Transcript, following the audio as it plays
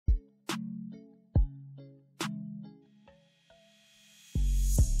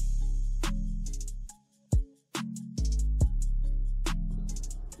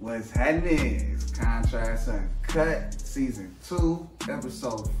What's happening? It's Contrast Uncut, Season 2,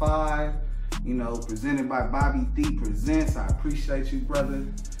 Episode 5. You know, presented by Bobby D Presents. I appreciate you, brother.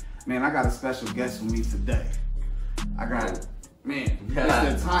 Man, I got a special guest with me today. I got, man,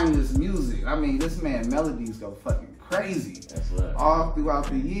 it's the timeless music. I mean, this man melodies go fucking crazy. That's right. All throughout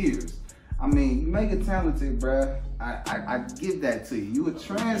the years. I mean, you make it talented, bruh. I give that to you. You a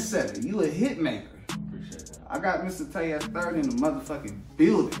trendsetter. You a hit maker. Appreciate that. I got Mr. Tayez Third in the motherfucking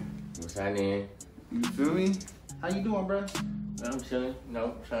building. What's happening? You feel me? How you doing, bruh? I'm chilling, you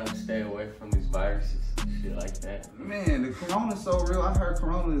know, trying to stay away from these viruses and shit like that. Man, the corona's so real. I heard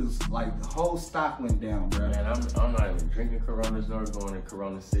corona is like the whole stock went down, bruh. Man, I'm not even drinking Coronas nor going to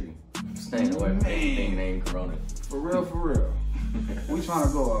Corona City. I'm staying away from anything that ain't Corona. For real, for real. We trying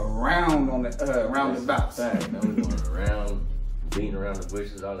to go around on the roundabouts. Fact. Now we going around, beating around the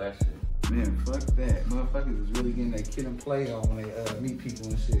bushes, all that shit. Man, fuck that. Motherfuckers is really getting that kid and play on when they meet people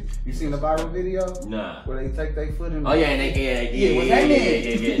and shit. You seen the viral video? Nah. Where they take their foot in. Oh yeah,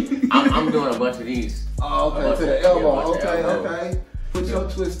 yeah. I'm doing a bunch of these. Oh, okay, to the elbow. Okay. Put your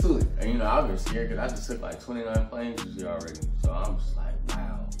twist to it. And you know, I've been scared because I just took like 29 planes this year already. So I'm just like,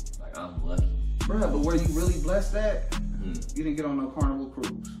 wow, like I'm lucky. Bruh, but where you really blessed at, you didn't get on no Carnival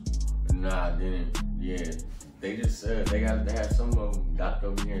cruise. Nah, I didn't. Yeah. They just said they have some of them docked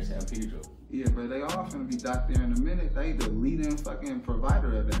over here in San Pedro. Yeah, but they all finna be docked there in a minute. They the leading fucking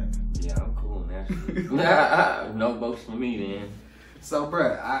provider of that. Yeah, I'm cool naturally. No boats for me then. So,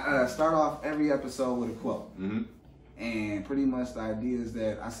 bruh, I start off every episode with a quote. Mm-hmm. And pretty much the idea is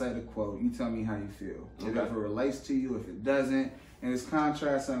that I say the quote, you tell me how you feel. Okay. If it relates to you, if it doesn't, and it's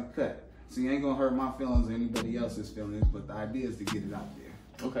Contrast Uncut. So you ain't gonna hurt my feelings or anybody else's feelings, but the idea is to get it out there.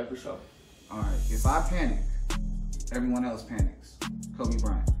 Okay, for sure. All right, if I panic, everyone else panics. Kobe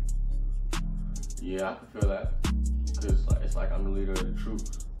Bryant. Yeah, I can feel that. Cause like, it's like I'm the leader of the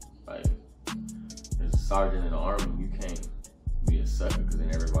troops. Like, as a sergeant in the army, you can't be a sucker because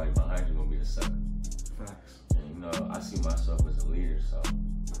then everybody behind you gonna be a sucker. Facts. And you know, I see myself as a leader, so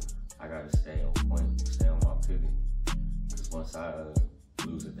I gotta stay on point, stay on my pivot. Cause once I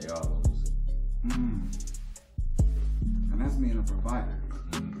lose it, they all gonna lose it. And that's being a provider.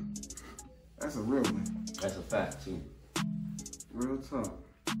 That's a real one. That's a fact too. Real talk.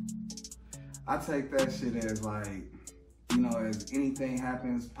 I take that shit as like, you know, as anything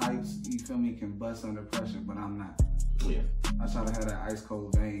happens, pipes, you feel me, can bust under pressure, but I'm not. Yeah. I try to have that ice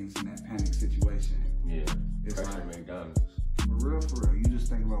cold veins in that panic situation. Yeah. It's Pressure like, McDonald's. For real, you just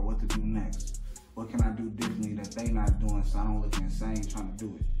think about what to do next. What can I do differently that they not doing so I don't look insane trying to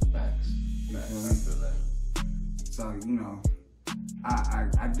do it? Facts. You Facts. feel me? I feel that. So, you know,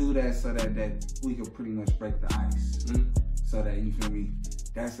 I do that so that we can pretty much break the ice. So that, you feel me,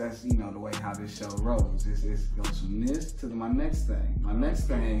 that's you know the way how this show rolls. It goes from this to my next thing. My next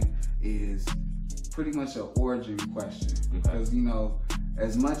thing is pretty much an origin question. Because, you know,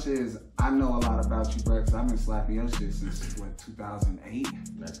 as much as I know a lot about you, bro, because I've been slapping your shit since, what, 2008?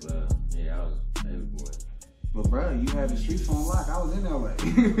 That's love. Yeah, I was a baby boy. But, bro, you had the streets on lock. I was in LA.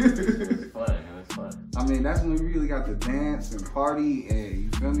 It was fun. I mean, that's when we really got to dance and party, and you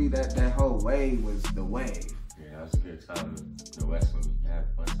feel me? That whole wave was the wave. Yeah, that was a good time in the West when we had a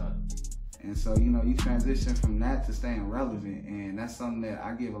fun time. And so, you know, you transition from that to staying relevant, and that's something that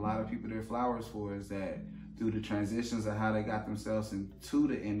I give a lot of people their flowers for, is that through the transitions of how they got themselves into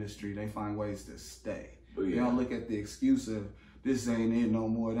the industry, they find ways to stay. Oh, yeah. They don't look at the excuse of, this ain't it no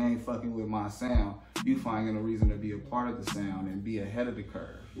more, they ain't fucking with my sound. You finding a reason to be a part of the sound and be ahead of the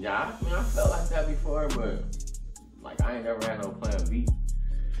curve. Yeah, I mean, I felt like that before, but like I ain't never had no plan B.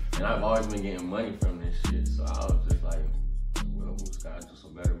 And I've always been getting money from this shit, so I was just like, well, we just gotta do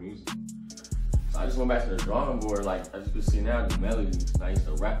some better music. So I just went back to the drawing board. Like, as you can see now, the melodies. I used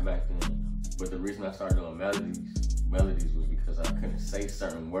to rap back then, but the reason I started doing melodies was because I couldn't say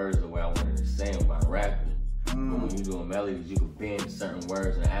certain words the way I wanted to say them by rapping. But when you're doing melodies, you can bend certain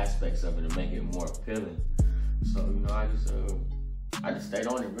words and aspects of it to make it more appealing. So, you know, I just stayed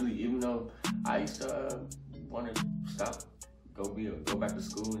on it really, even though I used to want to stop, go back to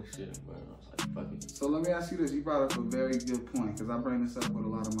school and shit, but I was like, fuck it. So let me ask you this. You brought up a very good point, because I bring this up with a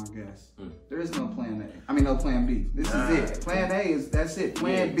lot of my guests. There is no plan A. I mean, no plan B. This is it. Plan A that's it.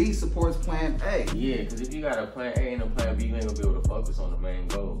 Plan B supports plan A. Yeah, because if you got a plan A and a plan B, you ain't gonna be able to focus on the main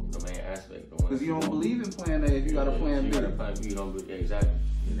goal, the main aspect. Because you don't believe in plan A if you got a plan B. If you got a plan B, you don't believe, exactly.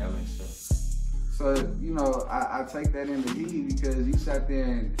 Yeah, that makes sense. So, you know, I take that into heed, because you sat there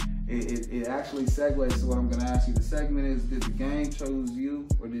and it actually segues to what I'm going to ask you. The segment is, did the game choose you,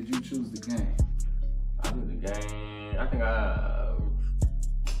 or did you choose the game? I think the game,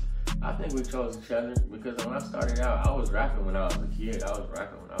 I think we chose each other because when I started out, I was rapping when I was a kid. I was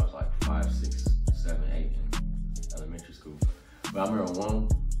rapping when I was like 5, 6, 7, 8 in elementary school. But I remember one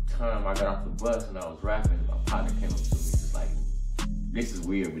time I got off the bus and I was rapping. My partner came up to me, just like, this is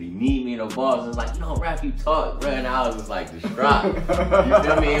weird, but he need me in the balls. And like, you don't rap, you talk, bro. And I was just like distraught. You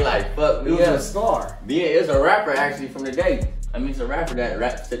feel me? Like, fuck me up. It was a star. Yeah, it's a rapper actually from the day. I mean, it's a rapper that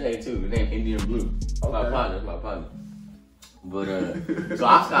raps today too. His name Indian Blue. Okay. My partner. But so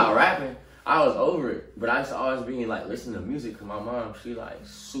I started rapping. I was over it, but I used to always be like listening to music because my mom, she like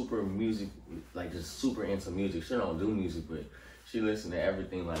super music, like just super into music. She don't do music, but she listened to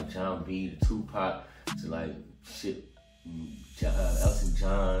everything like John B, to Tupac, to like shit, Elton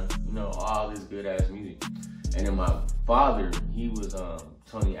John, you know, all this good ass music. And then my father, he was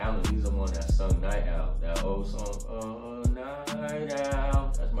Tony Allen. He's the one that sung Night Owl, that old song, Night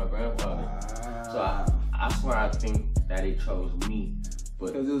Owl. That's my grandfather. So I swear I think that it chose me.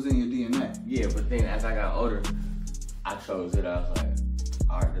 Because it was in your DNA. Yeah, but then as I got older, I chose it. I was like,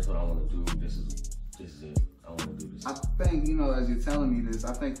 all right, this is what I want to do. This is it. I want to do this. I think, you know, as you're telling me this,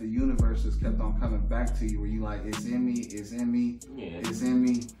 I think the universe just kept on coming back to you where you like, it's in me, it's in me, it's in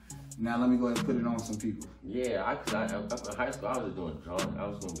me. Now let me go ahead and put it on some people. Yeah, in high school, I was just doing drawing. I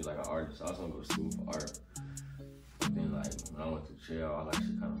was going to be like an artist. I was going to go to school for art. But then, like, when I went to jail, I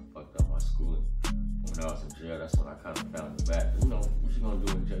actually kind of fucked up my schooling. When I was in jail, that's when I kind of found the back. You know, what you gonna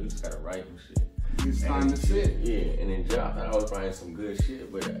do in jail? You just gotta write and shit. It's time to sit. Yeah, and in jail, I thought I was writing some good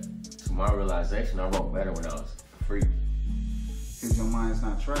shit, but to my realization, I wrote better when I was free. Because your mind's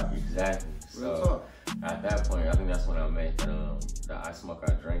not trapped. Exactly. Real So talk. at that point, I think that's when I made the I Smoke,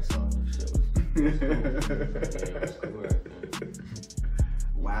 I Drink song and shit. Was cool. Yeah, it was cool right there.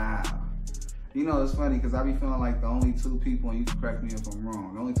 Wow. You know, it's funny because I be feeling like the only two people, and you can correct me if I'm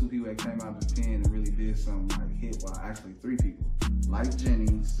wrong, the only two people that came out of the pen and really did something like hit, well, actually 3 people. Lyfe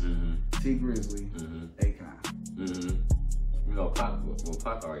Jennings, T Grizzly, Akon. You know, Pac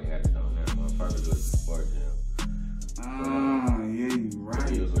already had it on there. Pac was before him. Yeah, you right.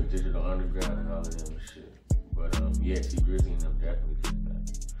 He was with Digital Underground and all of them and shit. But yeah, T Grizzly and them definitely did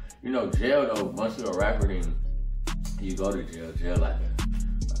that. You know, jail though, once you're a rapper, then you go to jail. Jail like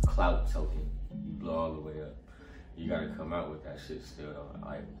a clout token. Blow all the way up. You gotta come out with that shit still though.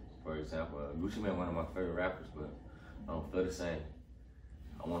 Like, for example, Gucci Mane, one of my favorite rappers, but I don't feel the same.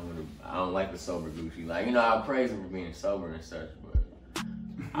 I don't like the sober Gucci. Like, you know, I praise him for being sober and such, but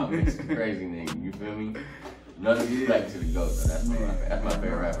I mean, it's a crazy nigga, you feel me? Nothing respect to the GOAT though. That's my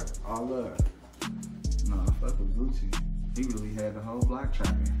favorite rapper. All love. No, fuck with Gucci. He really had the whole block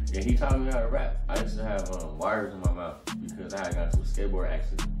trapping. Yeah, he taught me how to rap. I used to have wires in my mouth because I had got into a skateboard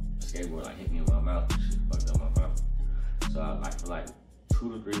accident. Skateboard like hit me in my mouth and shit, fucked up my mouth. So I like for like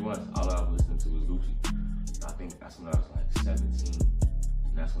 2 to 3 months, all I was listening to was Gucci. I think that's when I was like 17.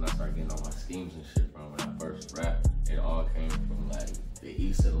 And that's when I started getting all my schemes and shit from. When I first rapped, it all came from like the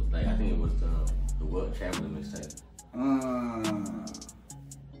east of the, like I think it was the Wilt Chamberlain mixtape.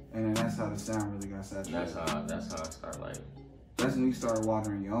 And then that's how the sound really got saturated. That's how I started like. That's when you started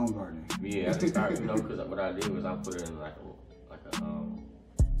watering your own garden. Yeah, I started, you know, because what I did was I put it in like a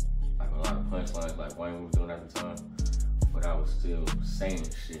lot of punchlines like Wayne was doing at the time, but I was still saying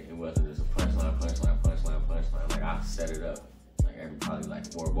shit. It wasn't just a punchline. Like I set it up, like every probably like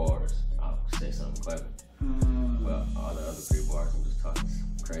 4 bars, I'll say something clever. Well, all the other 3 bars, I'm just talking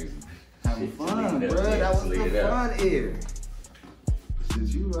crazy. Having fun, bro. That was the fun here. Shit,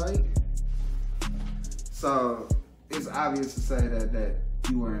 you right. So it's obvious to say that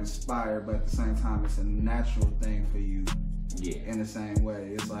you were inspired, but at the same time, it's a natural thing for you. Yeah. In the same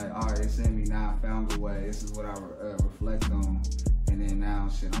way, it's like, all right, it's in me now. I found a way. This is what I reflect on, and then now,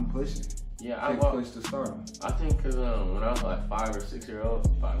 shit, I'm pushing. Yeah, I push to stardom. I think because when I was like 5 or 6 years old,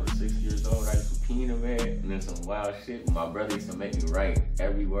 I used to pee in the bed and then some wild shit. My brother used to make me write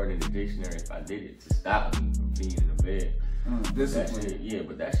every word in the dictionary if I did it to stop me from peeing in the bed. Discipline. That shit, yeah,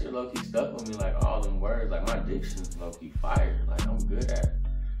 but that shit low-key stuck with me, like all them words. Like my diction's low-key fire. Like I'm good at,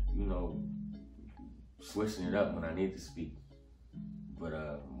 you know, switching it up when I need to speak. But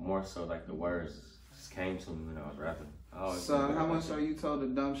more so like the words just came to me when I was rapping. So how much are you told to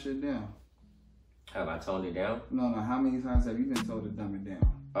dumb shit down? Have I toned it down? No, how many times have you been told to dumb it down?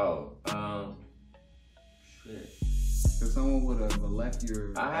 Oh, shit. Because someone would have left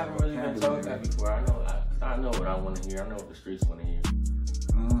your I haven't really been told that before. I know what I want to hear. I know what the streets want to hear.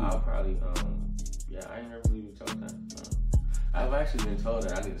 I'll probably, I ain't never really been told that. I've actually been told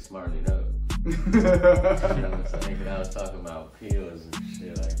that I need to smarten it up. You know what I'm saying? Because I was talking about pills and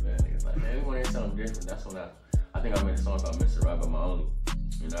shit like that. It's like, man, we want to hear something different. That's when I think I made a song called Mr. Right by My Only.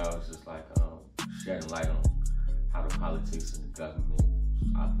 You know, it's just like shedding light on how the politics and the government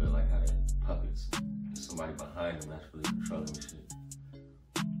I feel like how the puppets, somebody behind them that's really controlling the shit.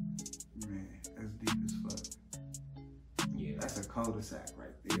 Man, that's deep as fuck. Yeah. That's a cul-de-sac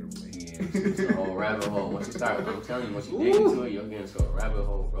right there, boy. Yeah, it's a whole rabbit hole. Once you start, I'm telling you, once you dig into it, you'll get into a rabbit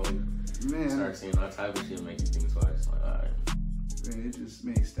hole, bro. Man. You start seeing all type of shit, make you think twice. Like, alright. Man, it just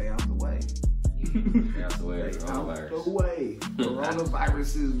makes stay out the way. Stay out the way of the Out coronavirus. the way. Coronavirus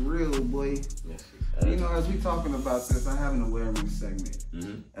is real, boy. Yes, You know, as we talking about this, I have an awareness segment.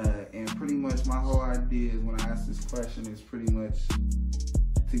 And pretty much my whole idea when I ask this question is pretty much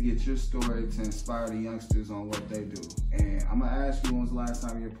to get your story to inspire the youngsters on what they do. And I'm going to ask you, when was the last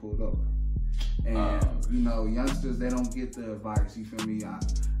time you were pulled over? And, you know, youngsters, they don't get the advice, you feel me?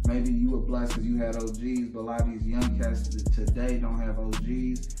 Maybe you were blessed because you had OGs, but a lot of these young cats today don't have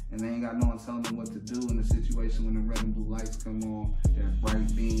OGs, and they ain't got no one telling them what to do in a situation when the red and blue lights come on, that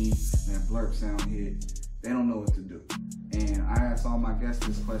bright beam, that blurp sound hit. They don't know what to do. And I asked all my guests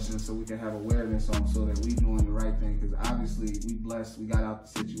this question so we can have awareness on so that we doing the right thing, because obviously we blessed, we got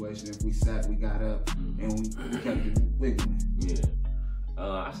out the situation. If we sat, we got up, and we kept it wiggling. Yeah.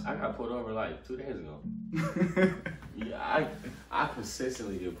 I got pulled over like 2 days ago. Yeah, I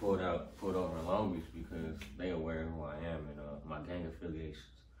consistently get pulled over in Long Beach because they aware of who I am and my gang affiliations.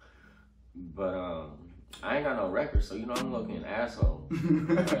 But I ain't got no record, so you know I'm looking asshole. Right?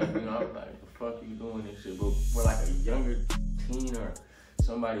 You know, I'm like, the fuck you doing this shit? But for like a younger teen or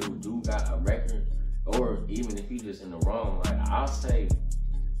somebody who do got a record, or even if you just in the wrong, like I'll say,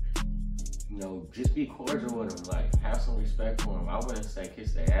 you know, just be cordial with them. Like, have some respect for them. I wouldn't say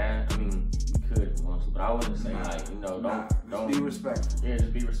kiss their ass. I mean, you could if you want to, but I wouldn't say like, you know, don't be respectful. Yeah,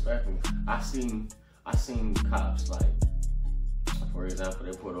 just be respectful. I seen cops like, for example,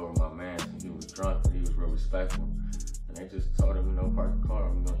 they pulled over my man and he was drunk, but he was real respectful, and they just told him, you know, park the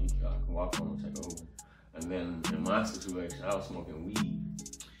car. You know, I can walk home and take over. And then in my situation, I was smoking weed.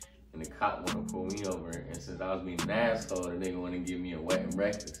 And the cop wanted to pull me over, and since I was being an asshole, the nigga wanted to give me a wet and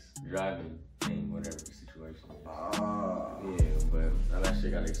reckless driving thing, whatever the situation is. Yeah, but that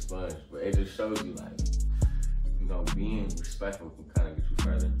shit got expunged. But it just shows you, like, you know, being respectful can kind of get you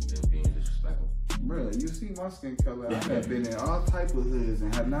further than being disrespectful. Bro, you see my skin color. I have been in all type of hoods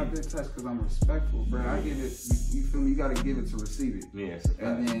and have not been touched because I'm respectful, bro. I get it. You feel me? You got to give it to receive it. Yeah,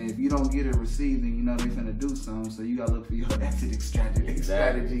 and then if you don't get it received, then you know they finna do something. So you got to look for your exit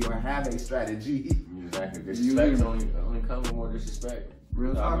strategy or have a strategy. Exactly. Disrespect only comes with more disrespect.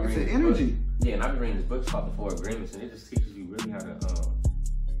 Real talk. It's an energy. Yeah, and I've been reading this book called The Four Agreements, and it just teaches you really how to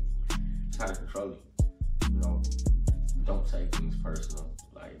control it. You know, don't take things personal.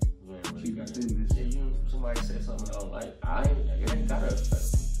 Like, you ain't really got to. Yeah, somebody said something I don't like. It ain't gotta affect me.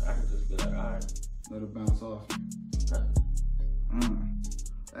 I can just be like, alright. Let it bounce off. Nothing.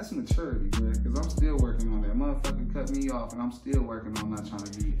 That's maturity, bro. Because I'm still working on that. Motherfucker cut me off, and I'm still working on not trying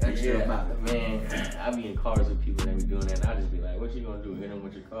to be extra about it. Man, I be in cars with people that be doing that, and I just be like, what you gonna do? Hit them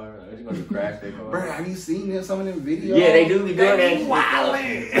with your car? Like, what you gonna do? Crash their car? Bro, have you seen some of them videos? Yeah, they do be doing that shit.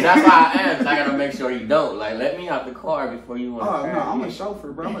 That's why I asked. I gotta make sure you don't. Like, let me out the car before you want to crash. No, I'm a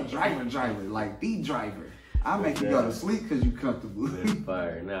chauffeur, bro. I'm a driver. Like, the driver. I make you go to sleep because you comfortable. That's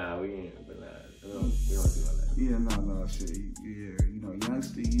fire. Nah, we ain't. But we don't do all that. Yeah, no, shit. Yeah, you know,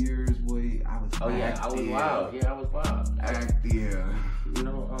 youngster years, boy, I was I was wild. Yeah, I was wild. Active. You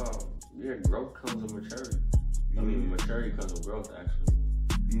know, growth comes with maturity. I mean, maturity comes with growth, actually.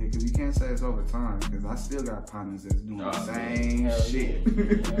 Yeah, because you can't say it's over time, because I still got partners that's doing the same shit.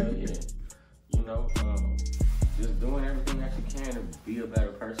 Hell yeah. You know, just doing everything that you can to be a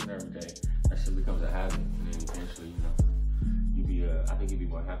better person every day. That shit becomes a habit, and then eventually, you know, I think you'd be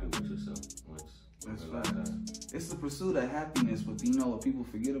more happy with yourself once. That's right. It's the pursuit of happiness, but you know what people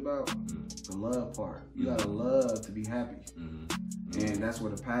forget about? The love part. You gotta love to be happy. And that's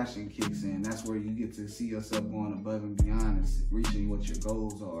where the passion kicks in. That's where you get to see yourself going above and beyond and reaching what your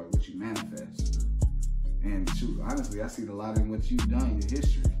goals are, what you manifest. And shoot, honestly, I see a lot in what you've done, your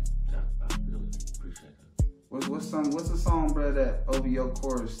history. I really appreciate that. What's a song, bro, that over your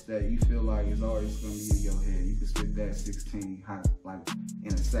chorus that you feel like is always gonna be in your head? You can spit that 16 hot, like,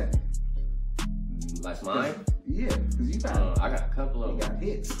 in a second. Like mine? Yeah, because you got I got a couple of them. You got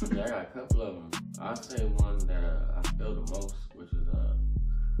hits. Yeah, I got a couple of them. I'd say one that I feel the most, which is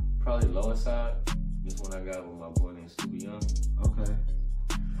probably Low Inside. This one I got with my boy named Stupid Young. Okay.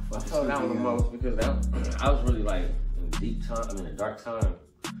 I felt that one the most because I was really like in a dark time.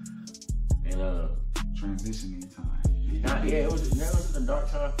 And transitioning time. It was a dark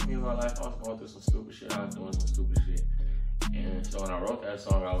time for me in my life. I was going through some stupid shit. I was doing some stupid shit. And so when I wrote that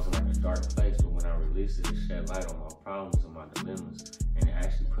song, I was in like a dark place, but when I released it, it shed light on my problems and my dilemmas, and it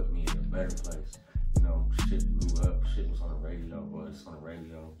actually put me in a better place. You know, shit blew up, shit was on the radio, or it's on the radio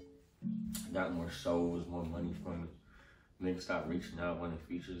got more shows, more money from it. Niggas stopped reaching out wanting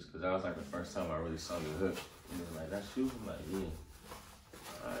features because that was like the first time I really saw the hook. And they were like, that's you? I'm like, yeah.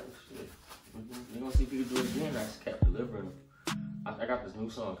 Alright, shit. You gonna see if you can do it again. I just kept delivering. I got this new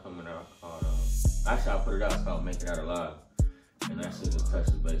song coming out called, actually I put it out, it's called Make It Out Alive. And that shit just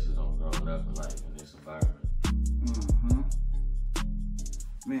touches bases on growing up and like in this environment. Mm-hmm.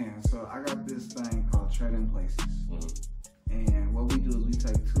 Man, so I got this thing called Trading Places. And what we do is we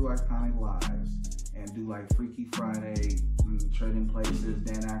take two iconic lives and do like Freaky Friday, Trading Places,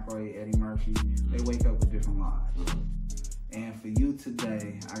 Dan Aykroyd, Eddie Murphy. They wake up with different lives. And for you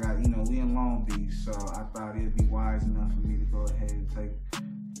today, I got, we in Long Beach, so I thought it'd be wise enough for me to go ahead and take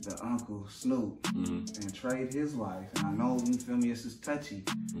the Uncle Snoop and trade his life. And I know, you feel me, it's just touchy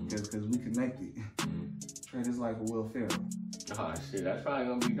because we connected. Trade his life with Will Ferrell. Oh shit, that's probably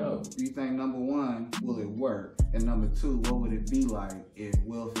gonna be dope. Do you think, number one, will it work? And number two, what would it be like if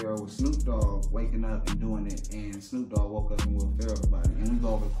Will Ferrell was Snoop Dogg waking up and doing it, and Snoop Dogg woke up and Will Ferrell's body? And we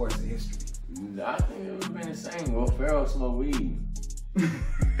go over the course of history. I think it would have been the same. Will Ferrell smoked weed. Like,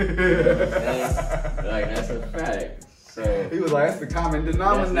 that's a fact. So he was like, that's the common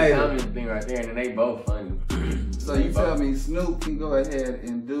denominator. That's the common thing right there, and then they both funny. So you tell me Snoop can go ahead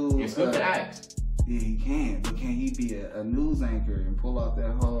and do... Yeah, Snoop can act. Yeah, he can, but can he be a news anchor and pull off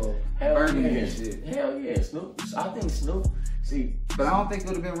that whole Burgundy shit? Hell yeah, Snoop. I think Snoop, see... But I don't think it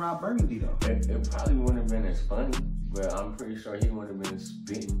would have been Rob Burgundy, though. It probably wouldn't have been as funny, but I'm pretty sure he wouldn't have been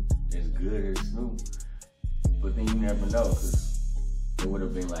spitting as good as Snoop. But then you never know, because it would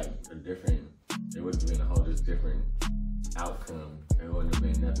have been like it would have been a whole just different outcome. It wouldn't have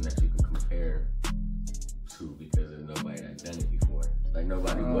been nothing that you can compare to because there's nobody that done it before. Like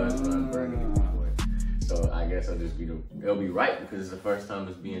nobody was Rob Burgundy before. So I guess it'll be right because it's the first time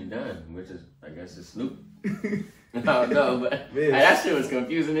it's being done, which is, I guess, it's Snoop. I don't know, but that shit was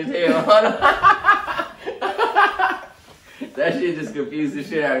confusing as hell. That shit just confused the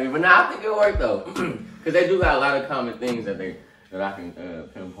shit out of me. But nah, I think it worked though, because they do got a lot of common things that I can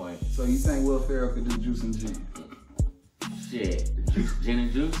pinpoint. So you think Will Ferrell could do Juice and Gin? Shit, gin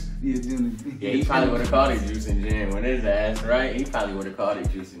and juice? Yeah, gin and gin. Yeah, he probably would have called it Juice and Gin when his ass, right? He probably would have called it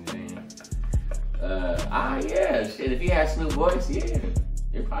Juice and Gin. Yeah, shit. If he had Snoop voice, yeah,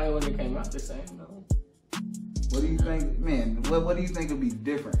 it probably wouldn't have came out the same though. What do you think, man? What do you think would be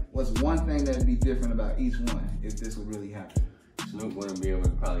different? What's one thing that'd be different about each one if this would really happen? Snoop wouldn't be able to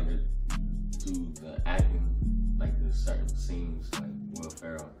probably do the acting, like the certain scenes, like Will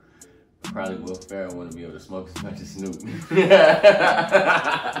Ferrell. Probably Will Ferrell wouldn't be able to smoke as much as Snoop.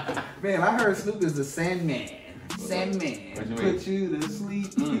 Man, I heard Snoop is the Sandman. Sandman. What you mean? Put you to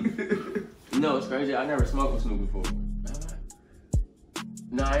sleep. You know, it's crazy. I never smoked with Snoop before.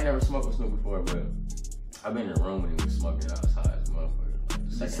 No, I ain't never smoked with Snoop before, but I've been in a room when he was smoking outside as a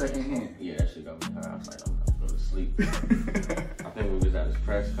motherfucker. Like second hand. Yeah, that shit got me high. I was like, I'm gonna go to sleep. I think we was at his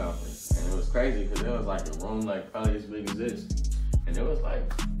press conference, and it was crazy because it was like a room like probably as big as this, and there was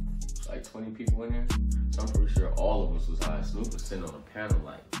like 20 people in there. So I'm pretty sure all of us was high. Snoop was sitting on a panel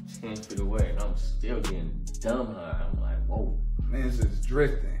like 10 feet away, and I'm still getting dumb high. I'm like, whoa. Man, it's just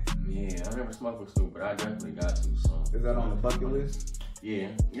drifting. Yeah, I never smoked with Snoop, but I definitely got to. So is that on the bucket list? Yeah,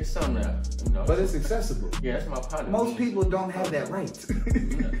 it's something that, But it's accessible. Yeah, that's my partner. Most people don't have that right.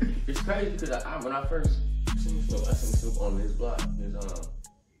 It's crazy because when I first seen Snoop, I seen Snoop on his block.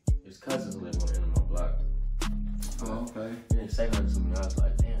 His cousins live on the end of my block. Oh, okay. He didn't say nothing to me. I was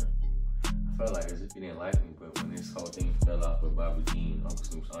like, damn. I felt like as if he didn't like me, but when this whole thing fell off with Bobby Dean, Uncle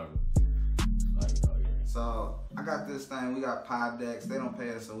Snoop's Army, like, oh yeah. So I got this thing. We got pod decks. They don't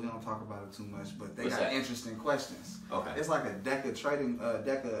pay us, so we don't talk about it too much. But they got interesting questions. Okay. It's like a deck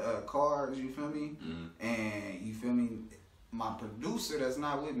of cards. You feel me? Mm-hmm. And you feel me? My producer that's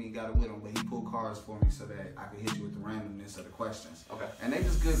not with me got it with him, but he pulled cards for me so that I could hit you with the randomness of the questions. Okay. And they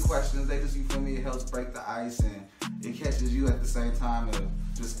just good questions. They just, you feel me? It helps break the ice and it catches you at the same time of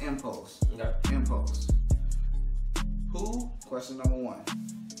just impulse. Okay. Impulse. Question number 1.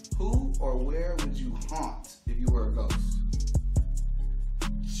 Who or where would you haunt if you were a ghost?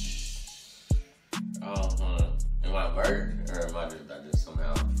 Am I a bird or am I just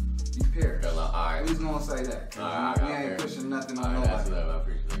somehow? You perish. Alright. We just gonna say that. We ain't pushing nothing on nobody. That's what I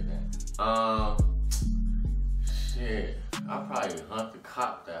appreciate that. Shit. I'll probably hunt the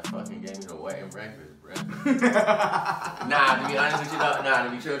cop that fucking gave me the wedding breakfast, bro. Nah, to be honest with you, to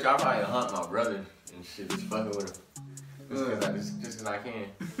be true with you, I'll probably hunt my brother and shit, just fucking with him. Just cause I can.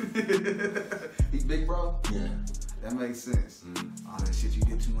 He big bro? Yeah. That makes sense. Mm-hmm. All that shit you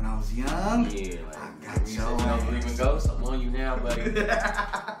did to me when I was young. Yeah, like, I got you don't believe in ghosts? I'm on you now, buddy.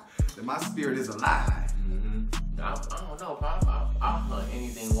 My spirit is alive. Mm-hmm. I don't know, Pop. I'll hunt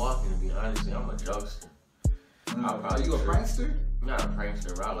anything walking, to be honest. I'm a jokester. Are you a prankster? I'm not a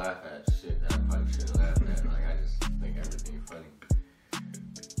prankster, but I laugh at shit that I probably shouldn't laugh at. Like, I just think everything funny.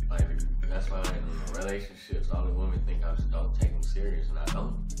 Like, that's why in relationships, all the women think I just don't take them serious, and I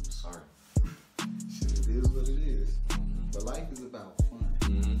don't. I'm sorry. Shit, it is what it is. But life is about fun.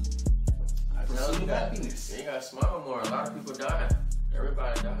 I tell you that. Happiness. You gotta smile more. A lot of people die.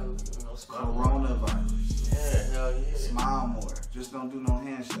 Everybody die. Smile more. Coronavirus. Yeah, hell yeah. Smile more. Just don't do no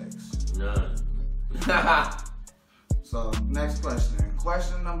handshakes. None. So, next question.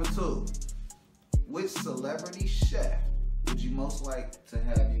 Question number 2. Which celebrity chef would you most like to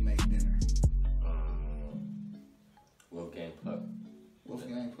have you make dinner? Wolfgang Puck.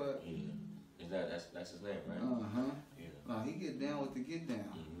 Wolfgang Puck? Yeah. That's his name, right? Uh-huh. Yeah. No, he get down with the get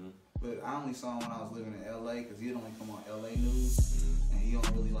down. But I only saw him when I was living in LA because he'd only come on LA News. And he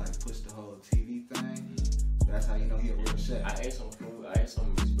don't really like push the whole TV thing. That's how you know he a real chef. I ate some food. I ate some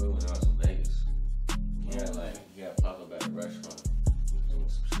of his food when I was in Vegas. He had pop up at a restaurant. He was doing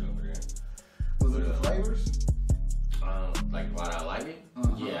some shit over there. Was it the flavors? Like why I like it?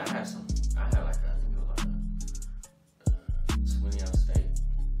 Uh-huh. Yeah, I had like a 20-ounce steak.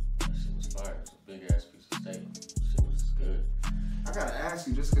 That shit was fire. It was a big ass piece of steak. Shit was good. I gotta ask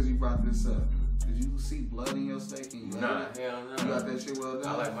you, just because you brought this up, did you see blood in your steak and you Nah, ate it? hell no. You got that shit well done?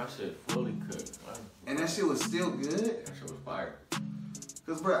 I like my shit fully cooked. And that shit was still good? That shit was fire.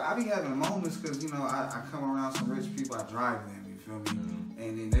 Cause bro, I be having moments cause you know I come around some rich people, I drive them, you feel me?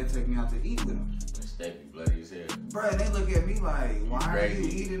 And then they take me out to eat with them. The steak be bloody as hell. Bro, and they look at me like, why are you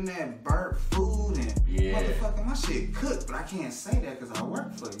eating that burnt food? And motherfucker, my shit cooked, but I can't say that cause I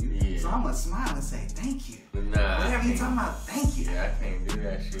work for you. Yeah. So I'm gonna smile and say thank you. Nah. Whatever you talking about, thank you. Yeah, I can't do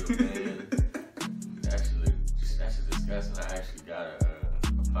that shit, man. That's just disgusting. I actually got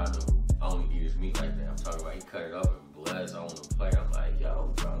a partner who only eats meat like that. I'm talking about he cut it up and blood's on the plate. I'm like,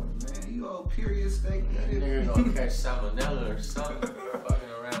 yo, bro. Man, you old period steak. That nigga gonna catch salmonella or something. Fucking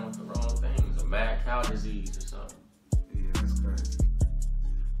around with the wrong things. A mad cow disease or something. Yeah, that's crazy.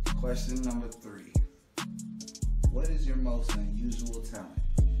 Question number 3. What is your most unusual talent?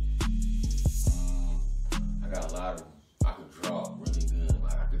 I got a lot of them. I could draw really good.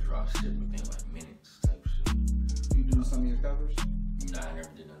 Like I could draw shit within like minutes type shit. You do some of your covers? Nah, I never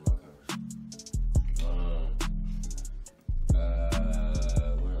did none of my covers.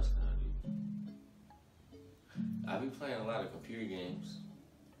 What else can I do? I be playing a lot of computer games.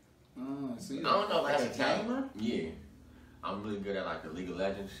 So you I don't know if like that's a gamer? Yeah. I'm really good at like the League of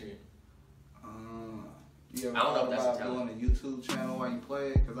Legends shit. You ever I don't know if thought that's a about talent. doing a YouTube channel while you play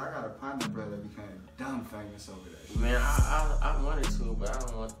it? Because I got a partner brother that became dumb famous over that shit. Man, I wanted to, but I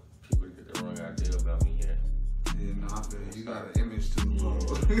don't want people to get the wrong idea about me yet. Yeah, no, I feel you got an image too, bro.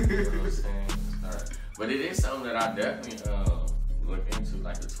 You know what I'm saying? Alright. But it is something that I definitely look into,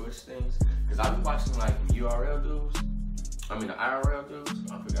 like the Twitch things. Because I be watching like URL dudes. I mean the IRL dudes.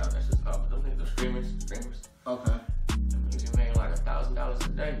 I forgot that's just called. Them niggas, the streamers. Okay. Them niggas be making like $1,000 a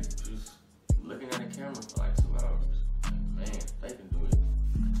day just looking at a camera for like 2 hours. Like, man, they can do it.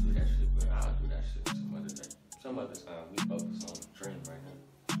 Do that shit, but I'll do that shit some other day. Some other time. We focus on the dream right now.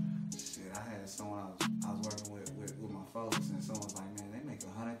 Shit, I had someone I was working with my folks, and someone was like, man, they make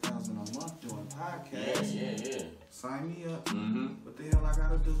 $100,000 a month doing podcasts. Yeah. Sign me up. What the hell I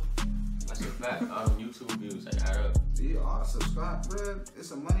gotta do? That's a fact. All them YouTube views, they add up. Yeah, subscribe, bro.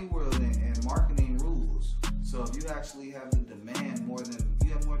 It's a money world and marketing rules. So if you actually have the demand you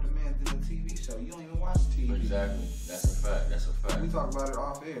have more demand than a TV show. You don't even watch TV. Exactly. That's a fact. We talk about it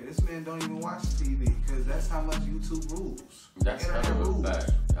off air. This man don't even watch TV because that's how much YouTube rules. That's hell of a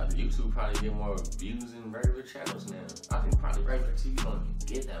fact. YouTube probably get more views than regular channels now. I think probably regular TV don't even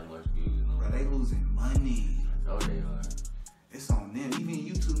get that much views. Bro, they losing money. I know they are. It's on them. Even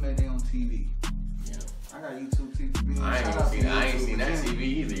YouTube made their own TV. Yeah. I got YouTube TV. I ain't seen that TV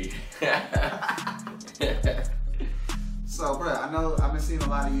either. So, bro, I know I've been seeing a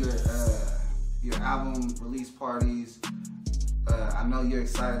lot of your album release parties. I know you're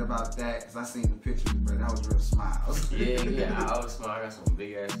excited about that because I seen the pictures, bro. That was real smiles. Yeah. I always smile. I got some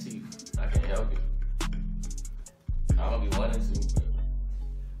big ass teeth. I can't help it. I don't be wanting to. But...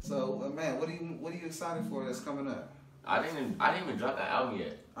 So, man, what are you excited for that's coming up? I didn't even drop the album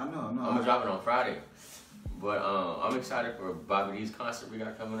yet. I know. I'm gonna drop it on Friday. But I'm excited for Bobby D's concert we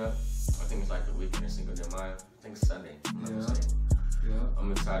got coming up. I think it's like the weekend of Cinco de Mayo. I think it's Sunday. Yeah.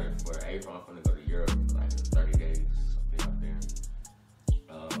 I'm excited for April. I'm gonna go to Europe for like 30 days. Be out there.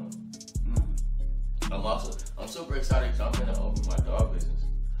 I'm super excited because I'm gonna open my dog business.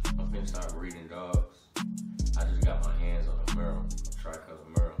 I'm gonna start breeding dogs. I just got my hands on a Merle, a tricolor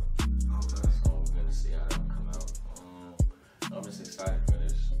Merle. Okay. So we're gonna see how that come out. I'm just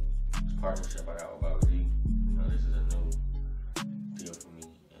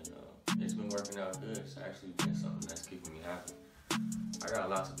got a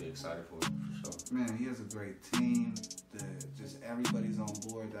lot to be excited for sure. Man, he has a great team. Just everybody's on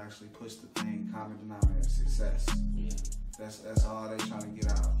board to actually push the thing, common denominator success. Yeah. That's all they trying to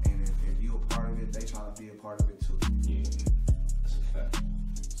get out. And if you a part of it, they trying to be a part of it too. Yeah. That's a fact.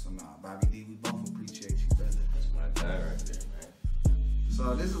 So Bobby D, we both appreciate you, brother. That's my guy right there, man.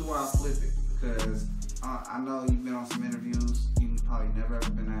 So this is where I flip it, because I know you've been on some interviews. You've probably never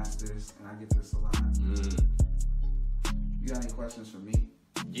ever been asked this, and I get this a lot. You got any questions for me?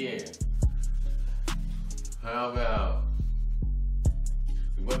 Yeah. How about,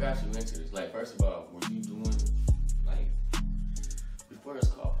 what got you into this? Like, first of all, were you doing, like, before it was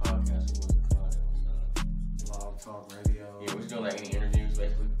called podcast, what was it called? It was Blog Talk Radio. Yeah, was you doing like any interviews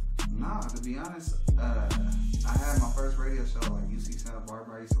basically? Nah, to be honest, I had my first radio show like UC Santa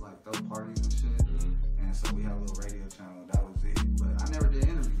Barbara. I used to like throw parties and shit. And so we had a little radio channel. That was it. But I never did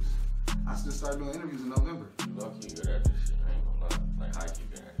interviews. I just started doing interviews in November. You lucky you good at this shit. I ain't gonna lie. Like, how you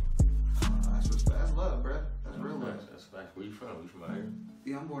good at it? That's respect. That's love, bro. That's real love. That's fact. Where you from? You from out here?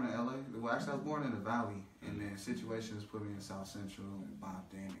 Yeah, I'm born in LA. Well, actually, I was born in the Valley, and then situations put me in South Central and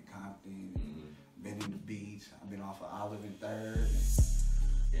Bompton and Compton, and been in the beach. I've been off of Olive and Third.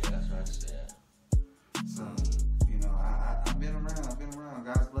 Yeah, that's what I said. So, you know, I've been around. I've been around.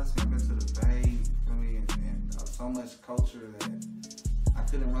 God's blessed me. I've been to the Bay, you feel me? And so much culture that I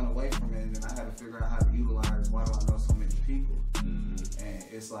couldn't run away from it, and then I had to figure out how to utilize why do I know so many people. And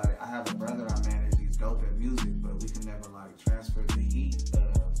it's like, I have a brother I manage, he's dope at music, but we can never like transfer the heat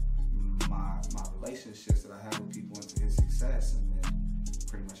of my relationships that I have with people into his success, and then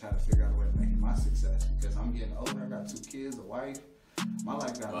pretty much had to figure out a way to make it my success, because I'm getting older, I got 2 kids, a wife, my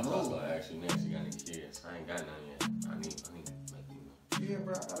life got I moved. was gonna ask you next, you got any kids? I ain't got none yet. I need to make you know. Yeah,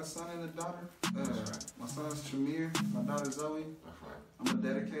 bro, I got a son and a daughter. My son's Tremere, my daughter Zoe. That's right. I'm a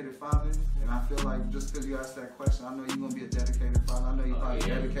dedicated father, and I feel like just because you asked that question, I know you're gonna be a dedicated father. I know you're probably a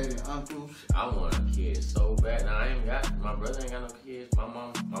dedicated uncle. I want a kid so bad. Now my brother ain't got no kids. My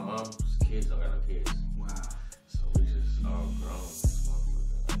mom's kids don't got no kids. Wow. So we just all grown. This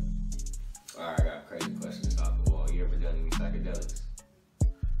motherfucker. Alright, I got a crazy question to talk about. You ever done any psychedelics?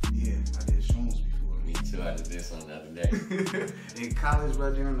 Yeah, I did shrooms before. Me too. I did this on the other day. In college,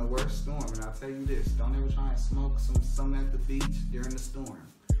 bro, during the worst storm, and I'll tell you this: don't ever try and smoke some at the beach during the storm.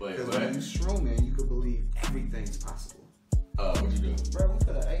 Because when you shrooming, you could believe everything's possible. What you do? Bro, we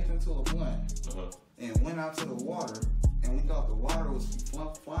put an eighth into a blunt and went out to the water, and we thought the water was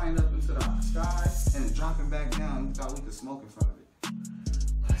flying up into the sky and then dropping back down. We thought we could smoke in front of it.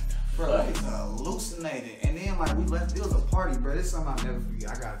 Bro, we hallucinated. And then like we left, it was a party, bro. This is something I'll never forget.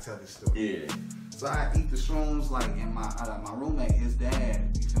 I gotta tell this story. Yeah. So I eat the shrooms, like, and my roommate, his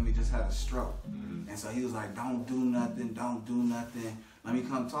dad, you feel me, just had a stroke. And so he was like, don't do nothing. Let me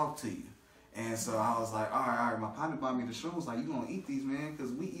come talk to you. And so I was like, all right. My partner bought me the shrooms, like, you gonna eat these, man,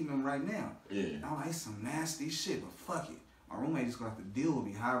 because we eat them right now. Yeah. And I'm like, it's some nasty shit, but fuck it. My roommate just gonna have to deal with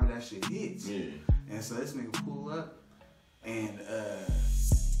me however that shit hits. Yeah. And so this nigga pull up, and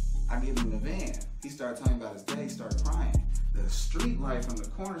I give him the van. He started telling me about his day, he started crying. The street light from the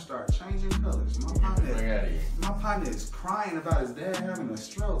corner started changing colors. My partner is crying about his dad having a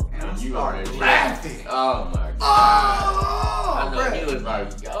stroke, and I started laughing. Oh my god! I know he was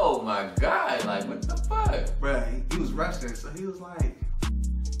like, "Oh my god!" Like, what the fuck? Bruh, he was rushing, so he was like,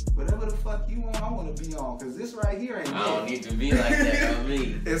 "Whatever the fuck you want, I want to be on, cause this right here ain't." I don't need to be like that on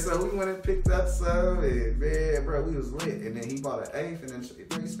me. And so we went and picked up some, and man, bro, we was lit. And then he bought an eighth, and then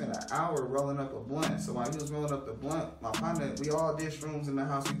he spent an hour rolling up a blunt. So while he was rolling up the blunt, my partner, we all did shrooms in the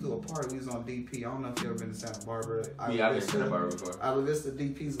house. We threw a party. We was on DP. I don't know if you ever been to Santa Barbara. Yeah, I've been to Santa Barbara before. Isla Vista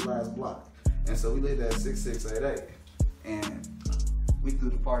DP's the last block, and so we lived at 6688, and we threw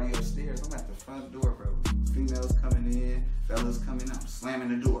the party upstairs. I'm at the front door, bro. Females coming in, fellas coming out, slamming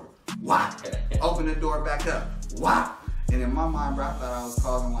the door. Wow! Open the door back up. Wow! And in my mind, bro, I thought I was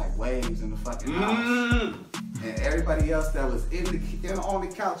causing like waves in the fucking house. And everybody else that was on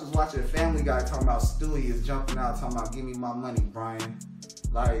the couch was watching Family Guy talking about Stewie is jumping out talking about give me my money, Brian.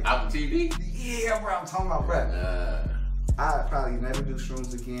 Like out on TV? Yeah, bro. I'm talking about, bro. I'd probably never do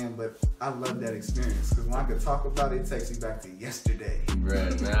shrooms again, but I love that experience because when I could talk about it, it takes me back to yesterday.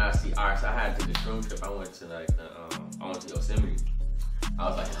 Bruh, man, I see. Alright, so I had to do the shroom trip. I went to like I went to Yosemite. I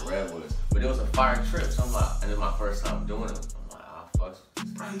was like in the redwoods, but it was a fire trip. So I'm like, and it's my first time doing it. I'm like, oh fuck.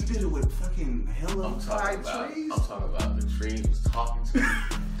 Bro, you did it with fucking hella fried trees. I'm talking about the trees was talking to me.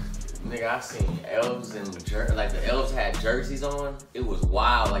 Nigga, I seen elves and like the elves had jerseys on. It was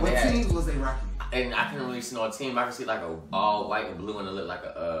wild. Like what teams was they rocking? And I couldn't really see no team. I could see like a all white and blue and it looked like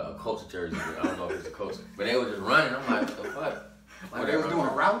a Colts jersey. I don't know if it's a Colts, but they were just running. I'm like, what the fuck? Like they was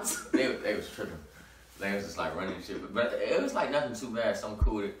doing routes? They was tripping. They was just like running and shit. But it was like nothing too bad, so I'm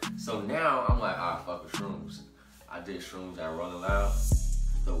cool with it. So now I'm like, fuck with shrooms. I did shrooms at Rolling Loud.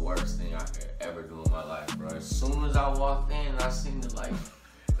 The worst thing I could ever do in my life, bro. As soon as I walked in, I seen the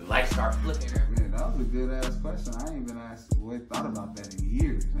lights start flickering. Man, that was a good ass question. I ain't been asked, thought about that in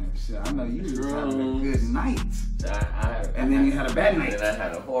years, man. Shit, I know you was having a good night. And then you had a bad night. And I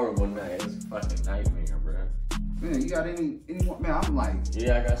had a horrible night. It was a fucking nightmare, bro. Man, you got any more? Man, I'm like,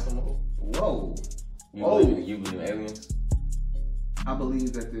 yeah, I got some more. Whoa. You believe in aliens? I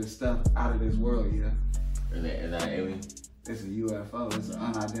believe that there's stuff out of this world, yeah. Is that an alien? It's a UFO. It's an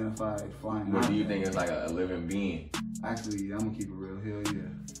unidentified flying object. What do you think is like a living being? Actually, I'm gonna keep it real. Hell yeah.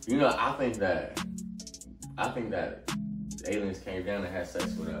 You know, I think that aliens came down and had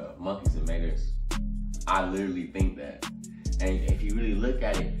sex with monkeys and made us. I literally think that. And if you really look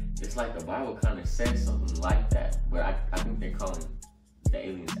at it, it's like the Bible kind of says something like that. But I think they're calling the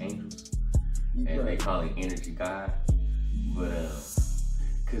aliens angels. And they call it energy God. But,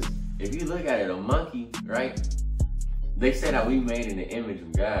 because if you look at it, a monkey, right? They say that we made in the image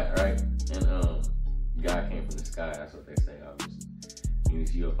of God, right? And God came from the sky. That's what they say, obviously.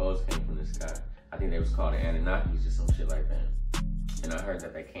 These UFOs came from the sky. I think they was called the Anunnakis or some shit like that. And I heard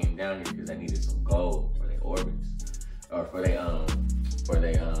that they came down here because they needed some gold for their orbits, or for their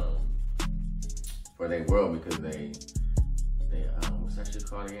world, because they what's that shit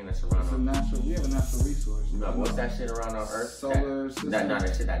called again? That's around we have a natural resource. No, what's that shit around our Earth? Solar system.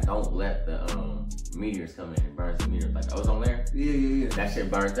 That shit that don't let the meteors come in and burns the meteors, like the ozone layer. Yeah. That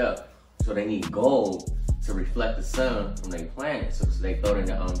shit burnt up. So they need gold to reflect the sun from their planet. So they throw it in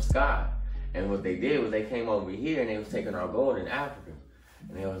the sky. And what they did was they came over here and they was taking our gold in Africa.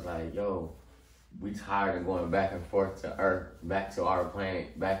 And they was like, yo, we tired of going back and forth to Earth, back to our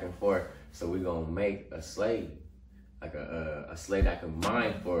planet, back and forth. So we gonna make a slave. Like a slave that can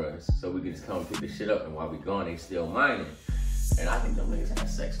mine for us, so we can just come and pick the shit up, and while we gone, they still mining. And I think them niggas had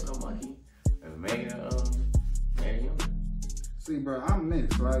sex with a monkey and made a human. See, bro, I'm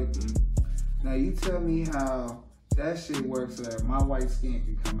mixed, right? Mm-hmm. Now you tell me how that shit works so that my white skin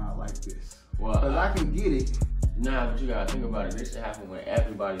can come out like this. Well, because I can get it. Nah, but you gotta think about it. This shit happened when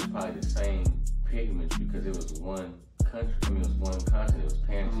everybody's probably the same pigments, because it was one country. I mean, it was one continent. It was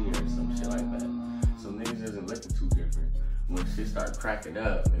Pangea or some shit like that. So niggas isn't looking too different. When shit started cracking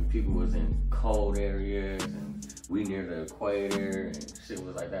up and people was in cold areas and we near the equator and shit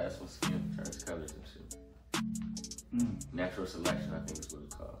was like that, that's when skin turns colors and shit. Natural selection, I think is what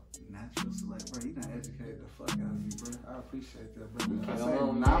it's called. Natural selection, bro. You done educated the fuck out of me, bro. I appreciate that, bro. I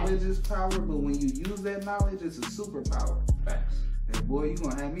say knowledge is power, but when you use that knowledge, it's a superpower. Facts. Hey, boy, you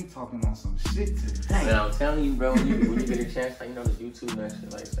gonna have me talking on some shit today. Man, I'm telling you, bro, when you get a chance, like, you know, the YouTube and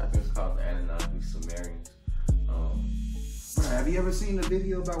shit, like, I think it's called the Anunnaki Sumerians. Bro, have you ever seen a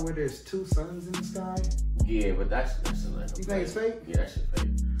video about where there's two suns in the sky? Yeah, but that's like you think it's fake? Yeah, that shit fake.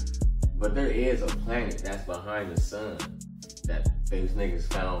 But there is a planet that's behind the sun that these niggas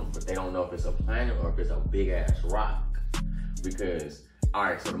found, but they don't know if it's a planet or if it's a big ass rock. Because,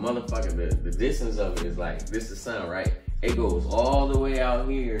 alright, so the motherfucker, the distance of it is like, this is the sun, right? It goes all the way out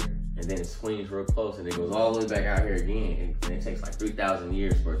here, and then it swings real close, and it goes all the way back out here again, and it takes like 3,000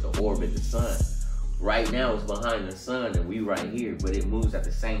 years for it to orbit the sun. Right now, it's behind the sun, and we right here, but it moves at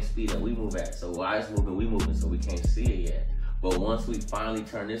the same speed that we move at. So while it's moving, we moving, so we can't see it yet. But once we finally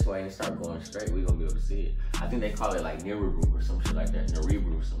turn this way and start going straight, we gonna be able to see it. I think they call it like Nibiru or some shit like that,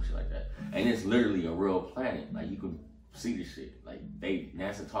 Nibiru or some shit like that. And it's literally a real planet. Like, you can see the shit. Like,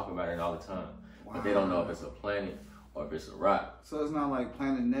 NASA talk about it all the time, but they don't know if it's a planet or if it's a rock. So it's not like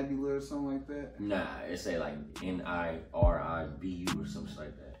Planet Nebula or something like that? Nah, it say like NIRIBU or something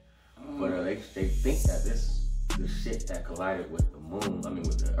like that. But they think that this the shit that collided with the moon,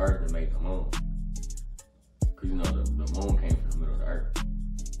 with the earth and made the moon. Cause you know the moon came from the middle of the earth.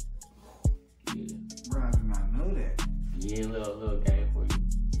 Yeah. Bro, I did not know that. Yeah, little game for you.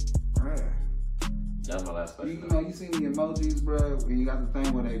 Bruh. That's my last question. You know, you seen the emojis, bro, when you got the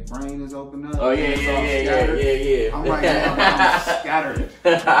thing where their brain is open up. Oh, yeah. I'm right now, I'm scattered.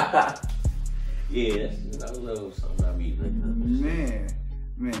 Yeah, that's a little something I be looking up.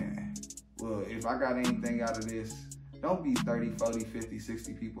 Man. Well, if I got anything out of this, don't be 30, 40, 50,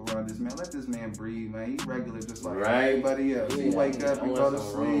 60 people around this man. Let this man breathe, man. He regular just like everybody else. Yeah, he wake up and go to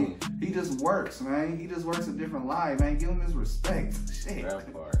sleep. He just works, man. He just works a different life, man. Give him his respect. Shit.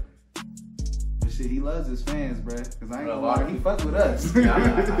 That part. But shit, he loves his fans, bro. Cause I ain't gonna lie, he fuck with us. Yeah,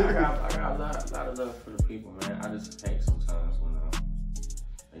 I got a lot of love for the people, man. I just hate sometimes when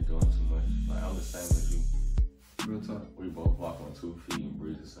they doing too much. Like, I'm the same as you. Real talk. We both walk on 2 feet and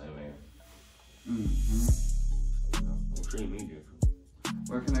breathe the same air. Mm-hmm. Don't treat me different.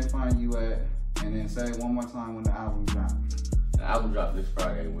 Where can they find you at And then say it one more time when the album drops. The album dropped this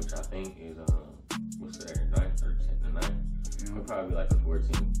Friday, which I think is what's today, the 9th or 10th? The 9th? It'll probably be like the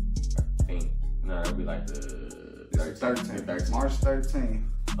 14th. I think. No, it'll be like the 13th. March 13th.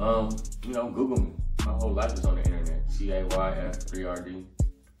 You know, Google me. My whole life is on the internet. CAYF3RD.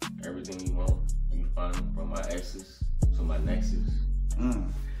 Everything you want, you find them, from my exes to my nexus.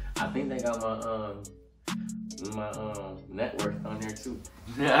 I think they got my net worth on there too.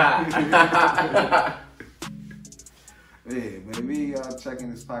 Yeah, baby, y'all checking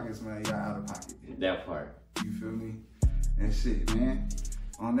his pockets, man. Y'all out of pocket. That part. You feel me? And shit, man.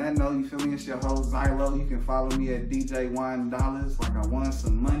 On that note, you feel me? It's your host Zylo. You can follow me at DJ $1 like I won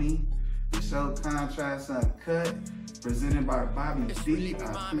some money. The show Contrast Uncut, presented by Bobby D.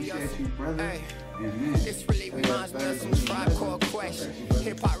 I appreciate you, brother. Hey. And man, This really reminds me of some Tribe Called Quest.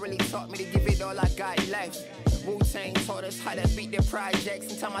 Hip hop really taught me to give it all I got left. Wu-Tang taught us how to beat the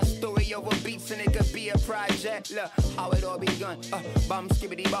projects and tell my story over beats and it could be a project. Look how it all begun. Bum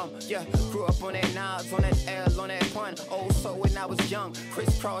skibbity bum. Yeah, grew up on that Nas, on that L, on that pun. Old soul when I was young.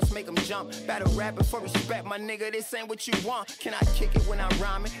 Crisscross make them jump. Battle rapping for respect, my nigga. This ain't what you want. Can I kick it when I'm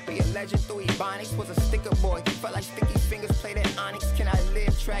rhyming? Be a legend through Ebonics. Was a sticker boy. Felt like sticky fingers played at Onyx. Can I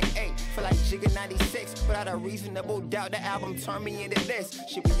live track 8? Feel like Jigga 96. Without a reasonable doubt, the album turned me into this.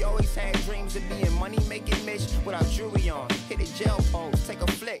 Shit, we always had dreams of being money making Mitch. Without jewelry on, hit a jail pose, take a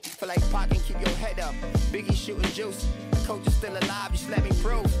flick. Feel like Pac and keep your head up. Biggie shooting juice. Coach is still alive, just let me pray.